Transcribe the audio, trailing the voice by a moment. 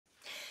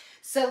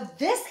So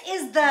this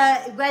is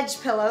the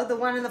wedge pillow, the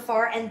one in the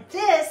far, and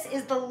this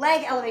is the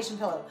leg elevation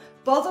pillow.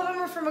 Both of them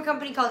are from a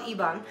company called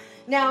Ebung.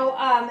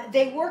 Now,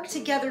 they work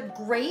together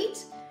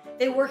great.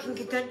 They work in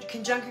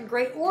conjunction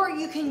great, or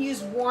you can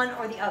use one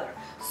or the other.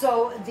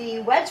 So the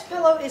wedge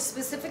pillow is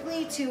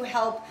specifically to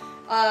help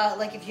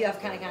like if you have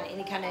kind of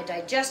any kind of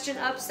digestion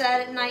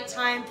upset at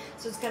nighttime,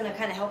 so it's going to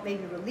kind of help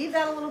maybe relieve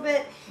that a little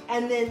bit.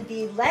 And then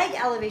the leg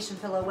elevation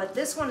pillow, what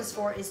this one is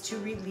for, is to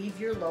relieve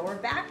your lower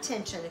back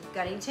tension if you've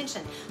got any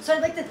tension. So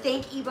I'd like to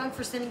thank Ebung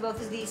for sending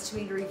both of these to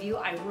me to review.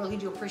 I really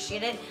do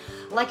appreciate it.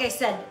 Like I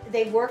said,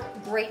 they work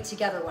great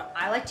together. What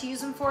I like to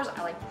use them for is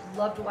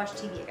love to watch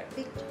TV. I got a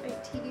big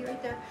giant TV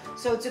right there,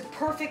 so it's a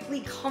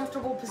perfectly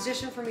comfortable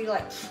position for me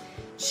to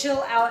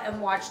chill out and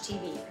watch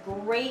TV.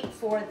 Great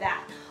for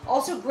that.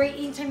 Also great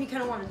anytime you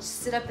kind of want to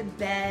sit up in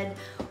bed,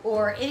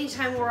 or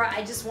anytime where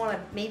I just want to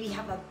maybe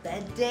have a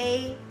bed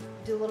day,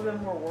 do a little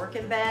bit more work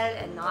in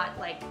bed and not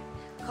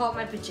call it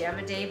my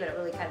pajama day, but it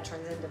really kind of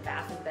turns into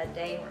bath and bed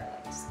day, where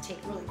I just take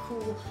really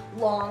cool,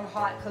 long,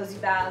 hot, cozy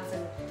baths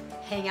and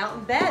hang out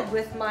in bed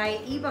with my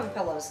Ebung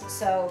pillows.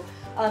 So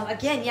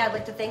again, yeah, I'd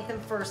like to thank them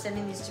for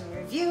sending these to me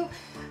to review.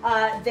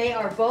 They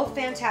are both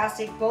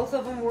fantastic. Both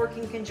of them work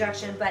in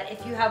conjunction, but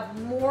if you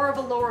have more of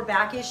a lower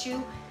back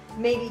issue,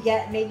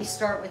 maybe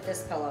start with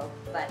this pillow,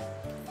 but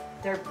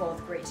they're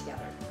both great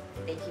together.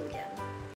 Thank you again.